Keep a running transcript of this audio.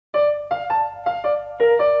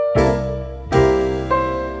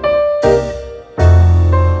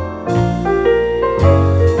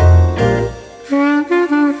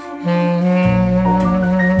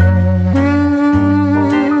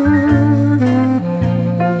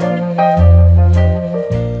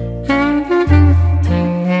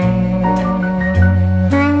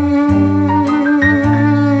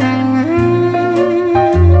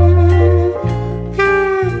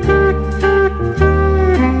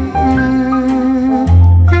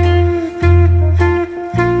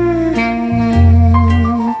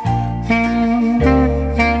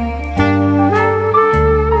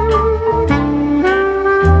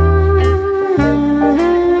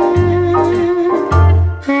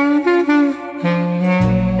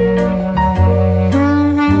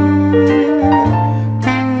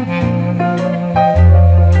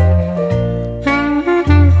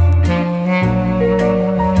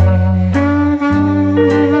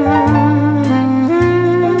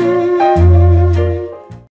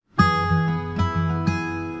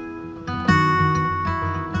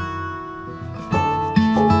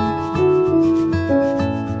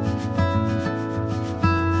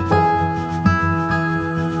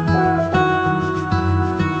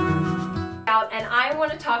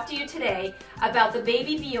to you today about the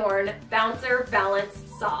BabyBjörn Bouncer Balance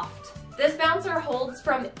Soft. This bouncer holds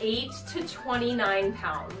from 8 to 29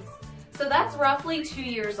 pounds, so that's roughly 2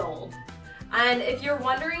 years old. And if you're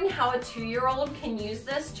wondering how a 2-year-old can use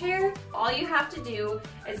this chair, all you have to do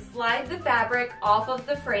is slide the fabric off of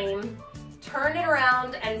the frame, turn it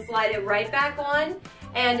around and slide it right back on,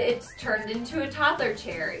 and it's turned into a toddler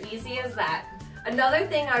chair. Easy as that. Another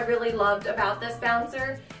thing I really loved about this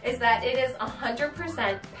bouncer is that it is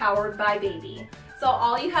 100% powered by baby. So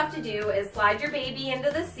all you have to do is slide your baby into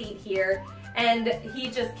the seat here, and he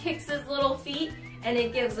just kicks his little feet, and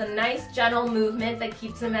it gives a nice gentle movement that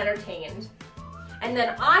keeps him entertained. And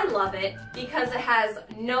then I love it because it has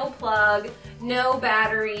no plug, no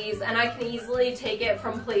batteries, and I can easily take it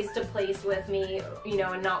from place to place with me,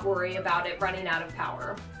 and not worry about it running out of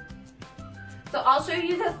power. So I'll show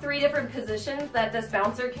you the 3 different positions that this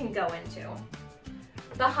bouncer can go into.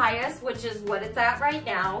 The highest, which is what it's at right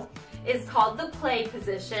now, is called the play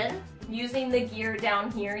position. Using the gear down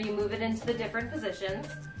here, you move it into the different positions.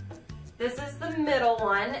 This is the middle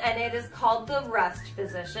one, and it is called the rest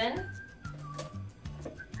position.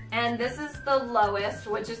 And this is the lowest,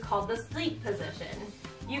 which is called the sleep position.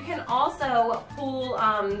 You can also pull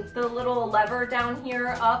the little lever down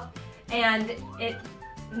here up, and it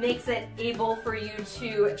makes it able for you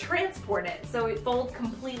to transport it. So it folds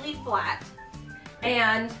completely flat,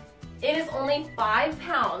 and it is only 5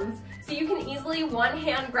 pounds. So you can easily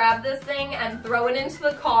one-hand grab this thing and throw it into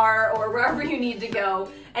the car or wherever you need to go,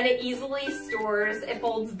 and it easily stores. It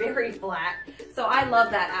folds very flat. So I love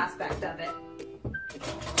that aspect of it.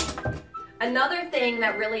 Another thing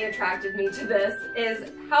that really attracted me to this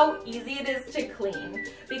is how easy it is to clean,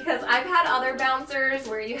 because I've had other bouncers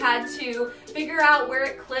where you had to figure out where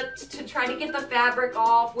it clipped to try to get the fabric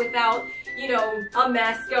off without, a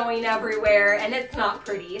mess going everywhere, and it's not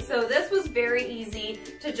pretty. So this was very easy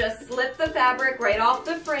to just slip the fabric right off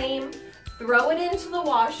the frame, throw it into the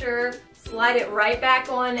washer, slide it right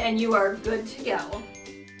back on, and you are good to go.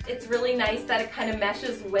 It's really nice that it kind of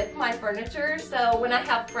meshes with my furniture, so when I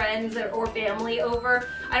have friends or family over,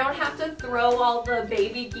 I don't have to throw all the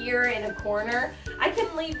baby gear in a corner. I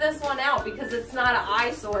can leave this one out because it's not an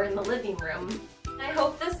eyesore in the living room. I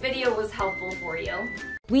hope this video was helpful for you.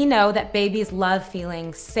 We know that babies love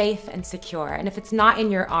feeling safe and secure, and if it's not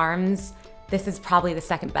in your arms, this is probably the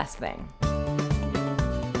second best thing.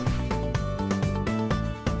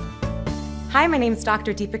 Hi, my name is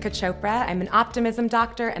Dr. Deepika Chopra. I'm an optimism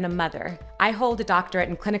doctor and a mother. I hold a doctorate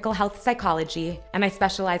in clinical health psychology, and I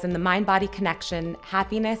specialize in the mind-body connection,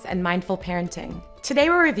 happiness, and mindful parenting. Today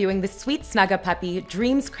we're reviewing the sweet Snugga Puppy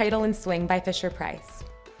Dreams Cradle and Swing by Fisher-Price.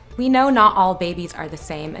 We know not all babies are the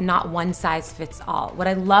same and not one size fits all. What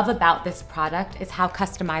I love about this product is how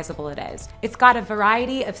customizable it is. It's got a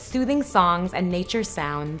variety of soothing songs and nature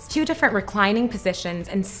sounds, 2 different reclining positions,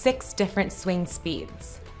 and 6 different swing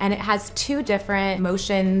speeds. And it has 2 different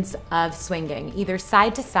motions of swinging, either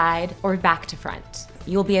side to side or back to front.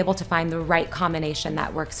 You'll be able to find the right combination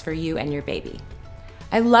that works for you and your baby.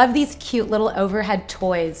 I love these cute little overhead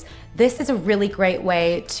toys. This is a really great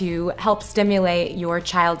way to help stimulate your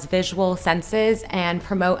child's visual senses and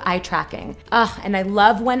promote eye tracking. And I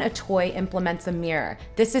love when a toy implements a mirror.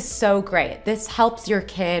 This is so great. This helps your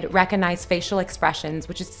kid recognize facial expressions,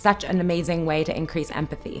 which is such an amazing way to increase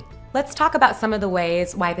empathy. Let's talk about some of the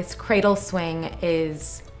ways why this cradle swing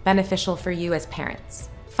is beneficial for you as parents.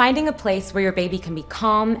 Finding a place where your baby can be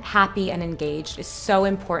calm, happy, and engaged is so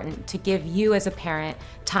important to give you as a parent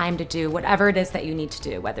time to do whatever it is that you need to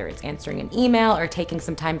do, whether it's answering an email or taking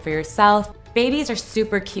some time for yourself. Babies are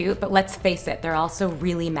super cute, but let's face it, they're also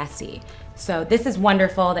really messy. So this is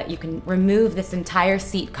wonderful that you can remove this entire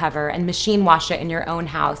seat cover and machine wash it in your own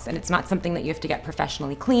house, and it's not something that you have to get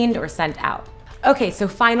professionally cleaned or sent out. Okay, so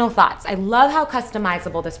final thoughts. I love how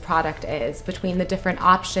customizable this product is between the different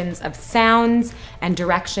options of sounds and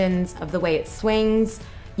directions of the way it swings.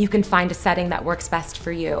 You can find a setting that works best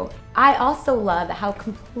for you. I also love how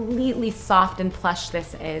completely soft and plush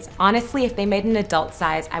this is. Honestly, if they made an adult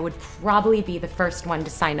size, I would probably be the first one to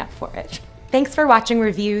sign up for it. Thanks for watching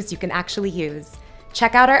reviews you can actually use.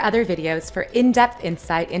 Check out our other videos for in-depth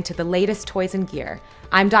insight into the latest toys and gear.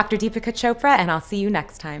 I'm Dr. Deepika Chopra, and I'll see you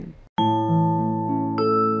next time.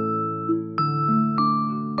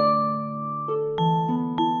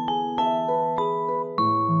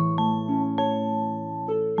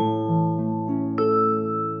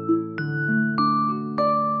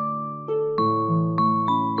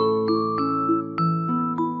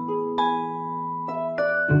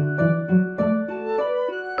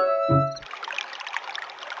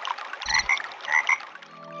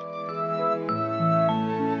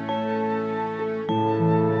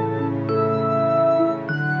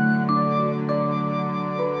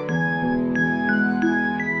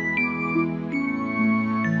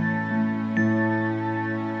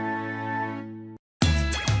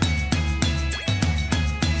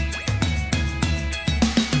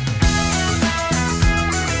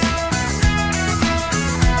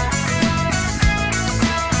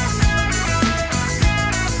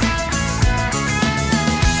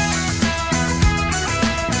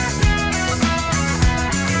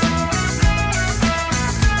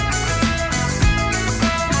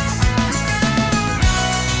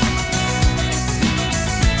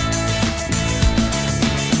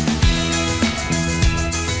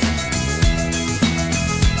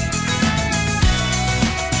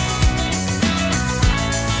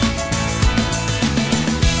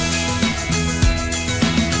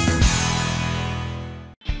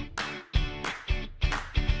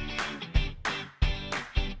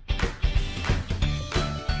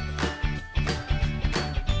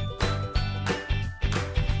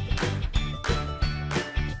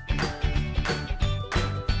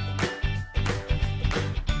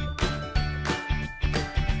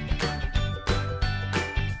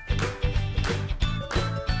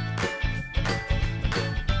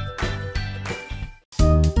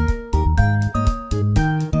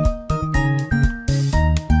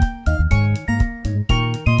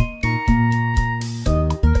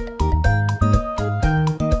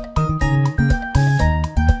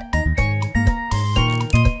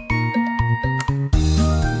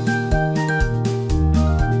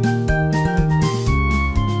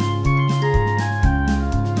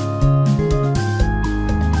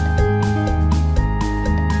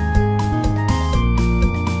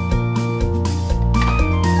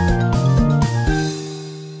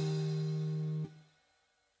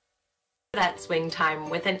 that swing time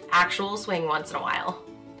with an actual swing once in a while.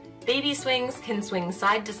 Baby swings can swing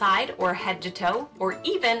side to side or head to toe, or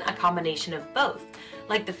even a combination of both,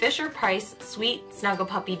 like the Fisher-Price Sweet Snuggle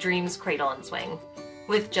Puppy Dreams Cradle and Swing.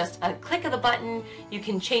 With just a click of the button, you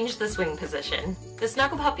can change the swing position. The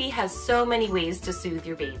Snuggle Puppy has so many ways to soothe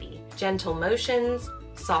your baby. Gentle motions,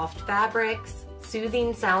 soft fabrics,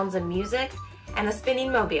 soothing sounds and music, and a spinning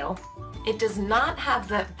mobile. It does not have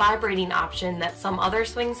the vibrating option that some other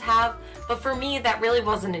swings have, but for me that really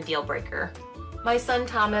wasn't a deal breaker. My son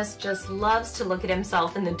Thomas just loves to look at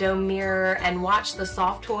himself in the dome mirror and watch the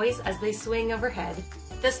soft toys as they swing overhead.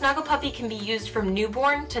 The Snuggle Puppy can be used from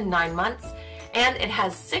newborn to 9 months, and it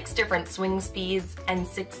has 6 different swing speeds and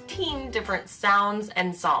 16 different sounds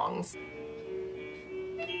and songs.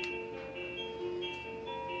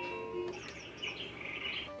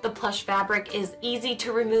 The plush fabric is easy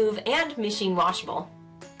to remove and machine washable.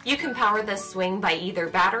 You can power this swing by either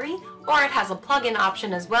battery, or it has a plug-in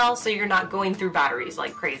option as well, so you're not going through batteries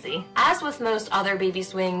like crazy. As with most other baby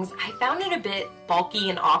swings, I found it a bit bulky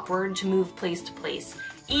and awkward to move place to place,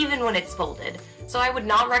 even when it's folded, so I would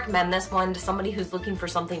not recommend this one to somebody who's looking for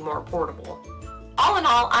something more portable. All in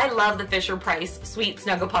all, I love the Fisher-Price Sweet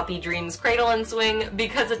Snuggle Puppy Dreams Cradle and Swing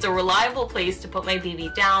because it's a reliable place to put my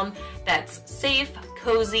baby down that's safe,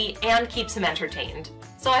 cozy, and keeps him entertained.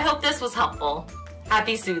 So I hope this was helpful.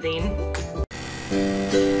 Happy soothing!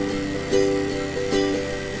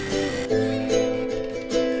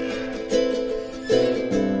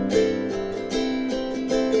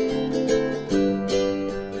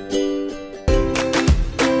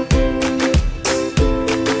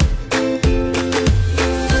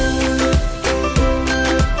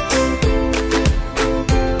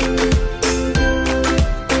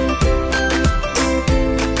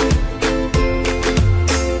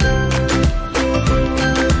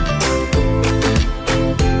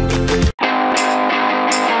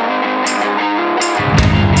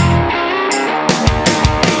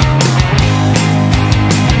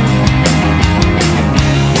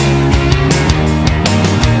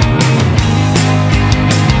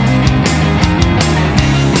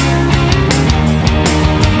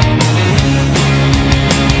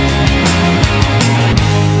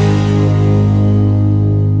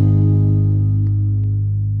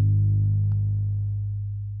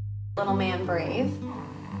 Little man Brave,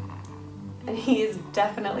 and he is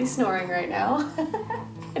definitely snoring right now.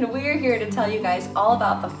 And we're here to tell you guys all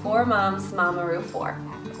about the 4Moms Mamaroo 4.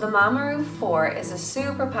 The Mamaroo 4 is a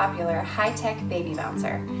super popular high-tech baby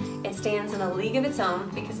bouncer. It stands in a league of its own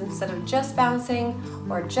because instead of just bouncing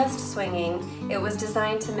or just swinging, it was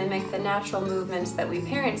designed to mimic the natural movements that we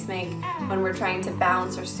parents make when we're trying to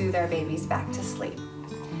bounce or soothe our babies back to sleep.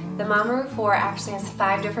 The Mamaroo 4 actually has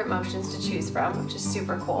 5 different motions to choose from, which is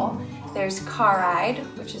super cool. There's Car Ride,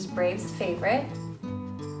 which is Brave's favorite,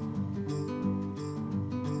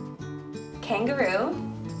 Kangaroo,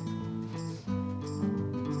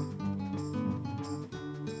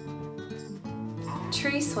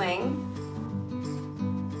 Tree Swing,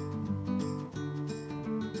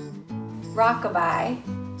 Rockabye,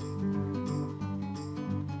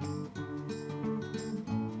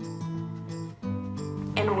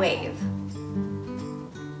 and Wave.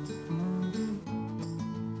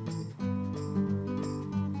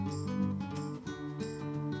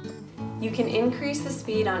 You can increase the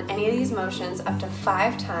speed on any of these motions up to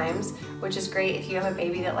 5 times, which is great if you have a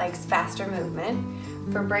baby that likes faster movement.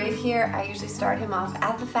 For Brave here, I usually start him off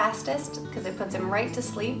at the fastest because it puts him right to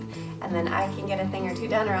sleep, and then I can get a thing or two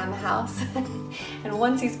done around the house. And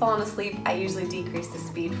once he's fallen asleep, I usually decrease the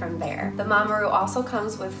speed from there. The Mamaroo also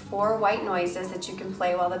comes with 4 white noises that you can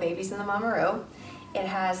play while the baby's in the Mamaroo. It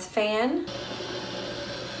has fan,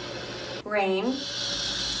 rain,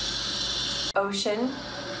 ocean,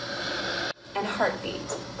 and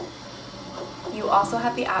heartbeat. You also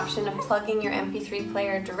have the option of plugging your MP3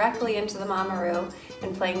 player directly into the Mamaroo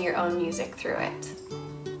and playing your own music through it.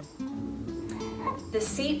 The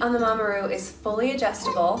seat on the Mamaroo is fully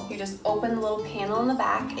adjustable. You just open the little panel in the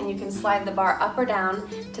back and you can slide the bar up or down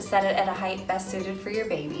to set it at a height best suited for your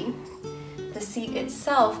baby. The seat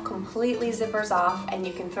itself completely zippers off and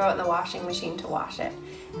you can throw it in the washing machine to wash it.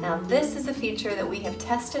 Now this is a feature that we have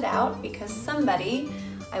tested out because somebody,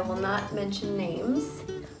 I will not mention names,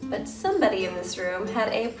 but somebody in this room had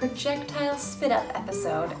a projectile spit up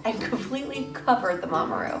episode and completely covered the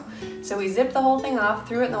Mamaroo. So we zipped the whole thing off,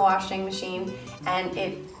 threw it in the washing machine, and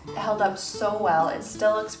it held up so well. It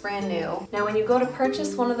still looks brand new. Now when you go to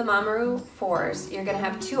purchase one of the Mamaroo 4s, you're gonna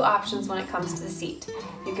have 2 options when it comes to the seat.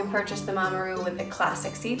 You can purchase the Mamaroo with the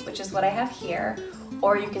classic seat, which is what I have here,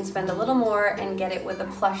 or you can spend a little more and get it with a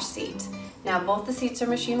plush seat. Now both the seats are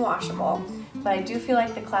machine washable, but I do feel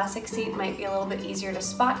like the classic seat might be a little bit easier to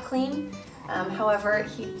spot clean. However,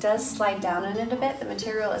 he does slide down in it a bit. The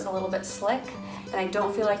material is a little bit slick, and I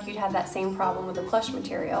don't feel like you'd have that same problem with the plush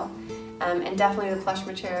material. And definitely the plush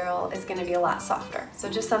material is going to be a lot softer. So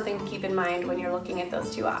just something to keep in mind when you're looking at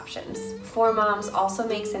those two options. 4Moms also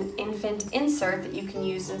makes an infant insert that you can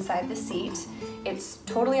use inside the seat. It's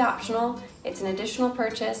totally optional, it's an additional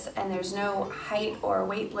purchase, and there's no height or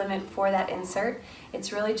weight limit for that insert.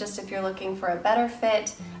 It's really just if you're looking for a better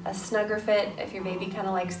fit, a snugger fit, if your baby kind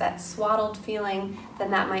of likes that swaddled feeling, then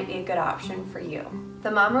that might be a good option for you. The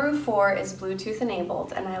Mamaroo 4 is Bluetooth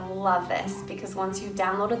enabled, and I love this because once you've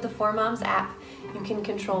downloaded the 4Moms app, you can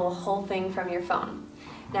control the whole thing from your phone.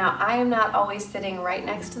 Now, I am not always sitting right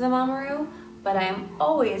next to the Mamaroo, but I am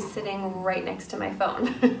always sitting right next to my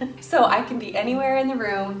phone. So I can be anywhere in the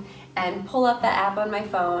room and pull up that app on my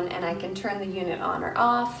phone, and I can turn the unit on or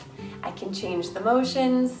off, I can change the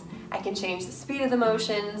motions, I can change the speed of the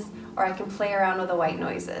motions, or I can play around with the white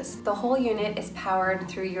noises. The whole unit is powered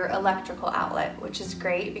through your electrical outlet, which is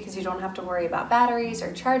great because you don't have to worry about batteries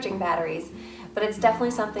or charging batteries, but it's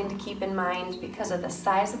definitely something to keep in mind because of the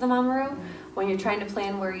size of the Mamaroo. When you're trying to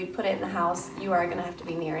plan where you'd put it in the house, you are gonna have to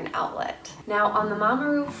be near an outlet. Now on the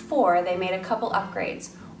Mamaroo 4, they made a couple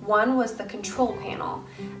upgrades. One was the control panel.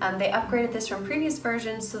 They upgraded this from previous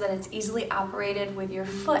versions so that it's easily operated with your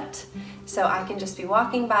foot. So I can just be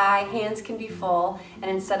walking by, hands can be full, and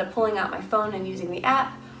instead of pulling out my phone and using the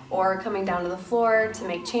app or coming down to the floor to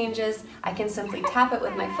make changes, I can simply tap it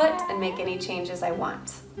with my foot and make any changes I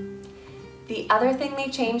want. The other thing they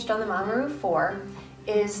changed on the Mamaroo 4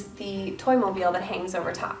 is the toy mobile that hangs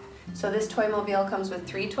over top. So this toy mobile comes with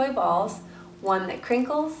 3 toy balls, one that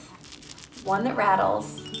crinkles, one that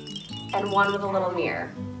rattles, and one with a little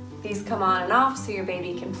mirror. These come on and off so your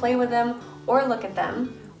baby can play with them or look at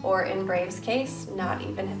them, or in Brave's case, not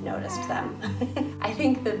even have noticed them. I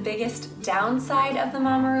think the biggest downside of the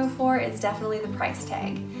Mamaroo 4 is definitely the price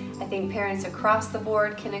tag. I think parents across the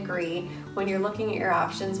board can agree when you're looking at your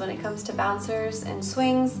options when it comes to bouncers and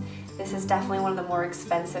swings, this is definitely one of the more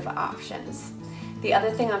expensive options. The other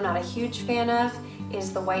thing I'm not a huge fan of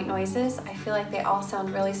is the white noises. I feel like they all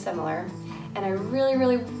sound really similar, and I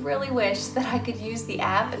really wish that I could use the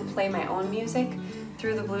app and play my own music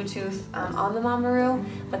through the Bluetooth on the Mamaroo,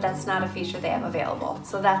 but that's not a feature they have available.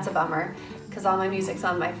 So that's a bummer, because all my music's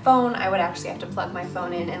on my phone. I would actually have to plug my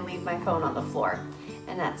phone in and leave my phone on the floor,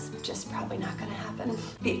 and that's just probably not gonna happen.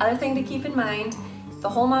 The other thing to keep in mind, the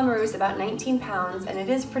whole Mamaroo is about 19 pounds, and it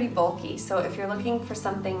is pretty bulky, so if you're looking for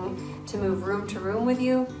something to move room to room with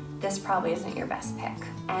you, this probably isn't your best pick.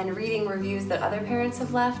 And reading reviews that other parents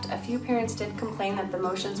have left, a few parents did complain that the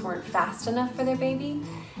motions weren't fast enough for their baby.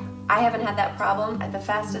 I haven't had that problem. At the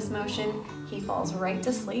fastest motion, he falls right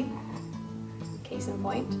to sleep. Case in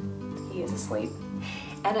point, he is asleep.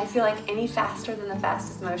 And I feel like any faster than the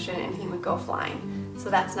fastest motion and he would go flying.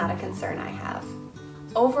 So that's not a concern I have.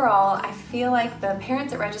 Overall, I feel like the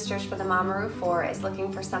parent that registers for the Mamaroo 4 is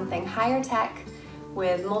looking for something higher tech,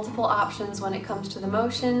 with multiple options when it comes to the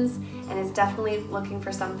motions, and is definitely looking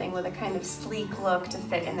for something with a kind of sleek look to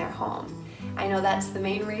fit in their home. I know that's the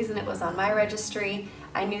main reason it was on my registry.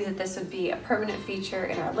 I knew that this would be a permanent feature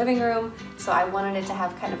in our living room, so I wanted it to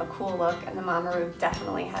have kind of a cool look, and the Mamaroo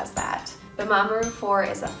definitely has that. The Mamaroo 4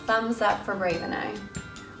 is a thumbs up for Brave and I,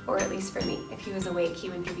 or at least for me. If he was awake, he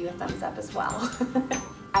would give you a thumbs up as well.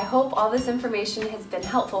 I hope all this information has been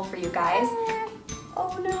helpful for you guys.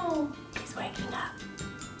 Oh no, he's waking up.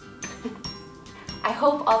 I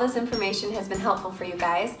hope all this information has been helpful for you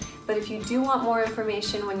guys, but if you do want more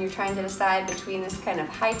information when you're trying to decide between this kind of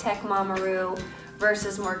high-tech Mamaroo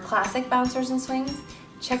versus more classic bouncers and swings,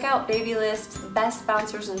 check out Babylist's Best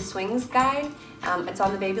Bouncers and Swings Guide. It's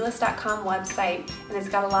on the babylist.com website, and it's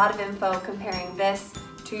got a lot of info comparing this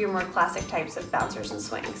to your more classic types of bouncers and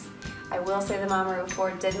swings. I will say the Mamaroo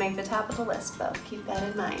 4 did make the top of the list though, keep that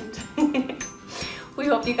in mind. We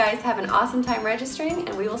hope you guys have an awesome time registering,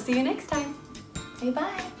 and we will see you next time. Say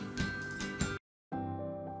bye.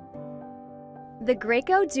 The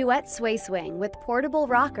Graco Duet Sway Swing with Portable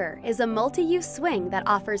Rocker is a multi-use swing that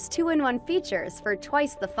offers 2-in-1 features for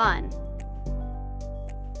twice the fun.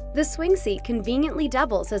 The swing seat conveniently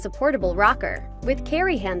doubles as a portable rocker with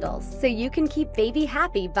carry handles so you can keep baby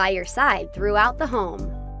happy by your side throughout the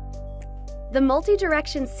home. The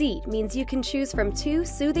multi-direction seat means you can choose from 2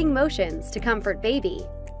 soothing motions to comfort baby,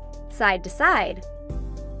 side to side,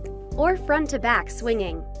 or front to back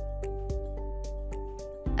swinging.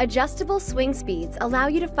 Adjustable swing speeds allow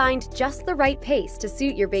you to find just the right pace to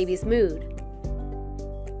suit your baby's mood.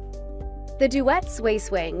 The Duet Sway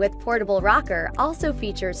Swing with portable rocker also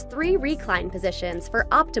features 3 recline positions for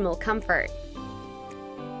optimal comfort.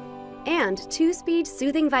 And 2-speed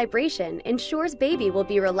soothing vibration ensures baby will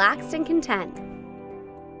be relaxed and content.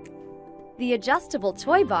 The adjustable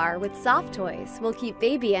toy bar with soft toys will keep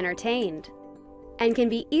baby entertained and can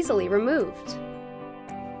be easily removed.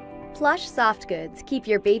 Plush soft goods keep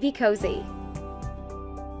your baby cozy.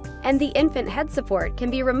 And the infant head support can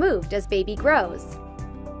be removed as baby grows.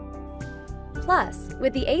 Plus,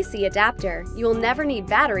 with the AC adapter, you will never need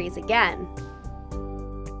batteries again.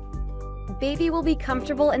 Baby will be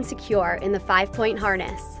comfortable and secure in the 5-point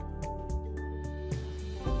harness.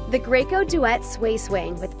 The Graco Duet Sway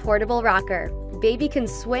Swing with portable rocker. Baby can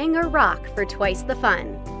swing or rock for twice the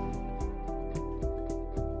fun.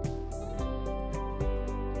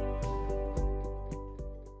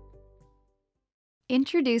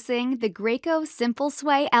 Introducing the Graco Simple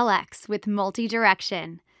Sway LX with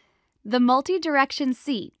multi-direction. The multi-direction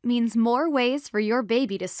seat means more ways for your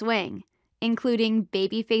baby to swing, including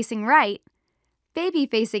baby facing right, baby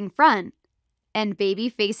facing front, and baby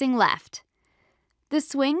facing left. The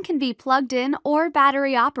swing can be plugged in or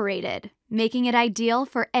battery operated, making it ideal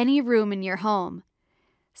for any room in your home.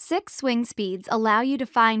 6 swing speeds allow you to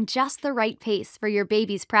find just the right pace for your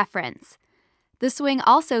baby's preference. The swing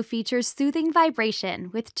also features soothing vibration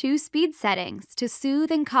with 2 speed settings to soothe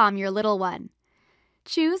and calm your little one.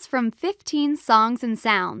 Choose from 15 songs and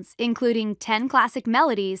sounds, including 10 classic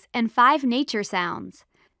melodies and 5 nature sounds.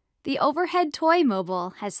 The overhead toy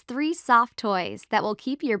mobile has 3 soft toys that will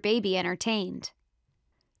keep your baby entertained.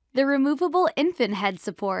 The removable infant head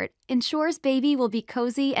support ensures baby will be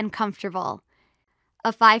cozy and comfortable.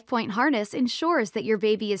 A 5-point harness ensures that your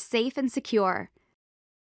baby is safe and secure.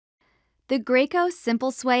 The Graco Simple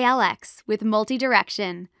Sway LX with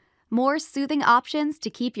multi-direction. More soothing options to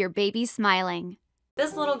keep your baby smiling.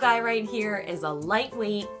 This little guy right here is a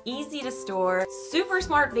lightweight, easy to store, super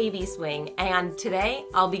smart baby swing, and today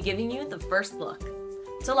I'll be giving you the first look.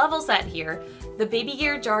 To level set here, the baby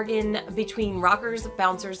gear jargon between rockers,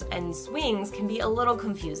 bouncers, and swings can be a little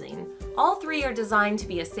confusing. All 3 are designed to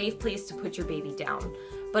be a safe place to put your baby down,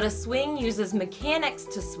 but a swing uses mechanics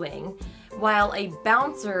to swing, while a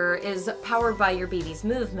bouncer is powered by your baby's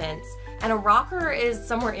movements, and a rocker is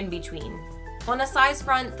somewhere in between. On a size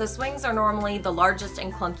front, the swings are normally the largest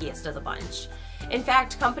and clunkiest of the bunch. In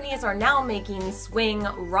fact, companies are now making swing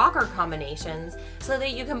rocker combinations so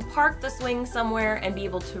that you can park the swing somewhere and be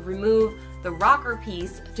able to remove the rocker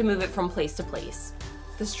piece to move it from place to place.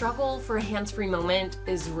 The struggle for a hands-free moment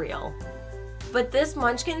is real. But this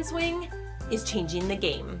Munchkin swing is changing the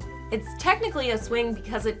game. It's technically a swing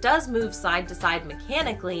because it does move side to side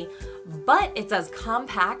mechanically, but it's as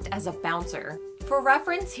compact as a bouncer. For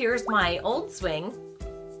reference, here's my old swing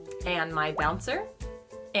and my bouncer,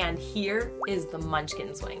 and here is the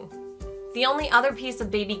Munchkin swing. The only other piece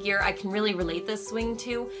of baby gear I can really relate this swing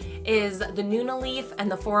to is the Nuna leaf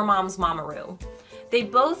and the 4Moms Mamaroo. They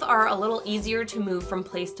both are a little easier to move from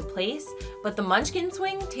place to place, but the Munchkin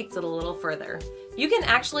swing takes it a little further. You can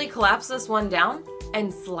actually collapse this one down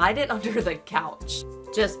and slide it under the couch.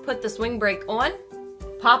 Just put the swing brake on,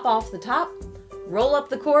 pop off the top, roll up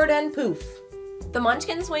the cord, and poof. The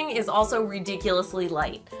Munchkin swing is also ridiculously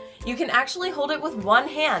light. You can actually hold it with one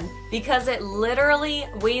hand because it literally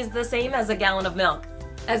weighs the same as a gallon of milk.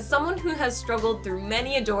 As someone who has struggled through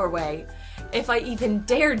many a doorway, if I even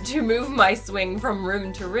dared to move my swing from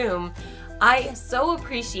room to room, I so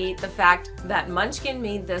appreciate the fact that Munchkin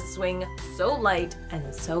made this swing so light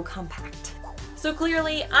and so compact. So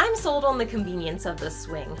clearly, I'm sold on the convenience of this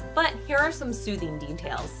swing, but here are some soothing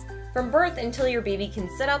details. From birth until your baby can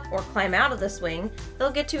sit up or climb out of the swing, they'll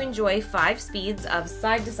get to enjoy 5 speeds of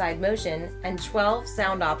side-to-side motion and 12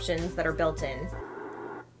 sound options that are built in.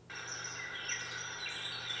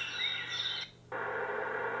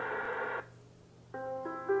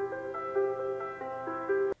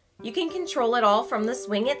 You can control it all from the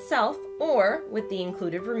swing itself or with the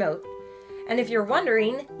included remote. And if you're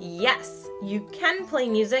wondering, yes, you can play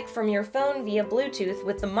music from your phone via Bluetooth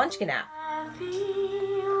with the Munchkin app.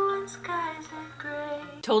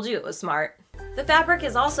 Told you it was smart. The fabric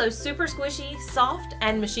is also super squishy, soft,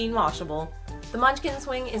 and machine washable. The Munchkin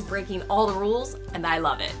swing is breaking all the rules, and I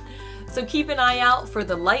love it. So keep an eye out for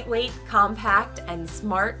the lightweight, compact, and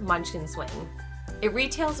smart Munchkin swing. It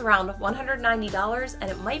retails around $190, and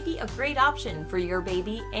it might be a great option for your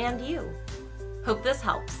baby and you. Hope this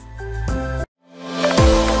helps.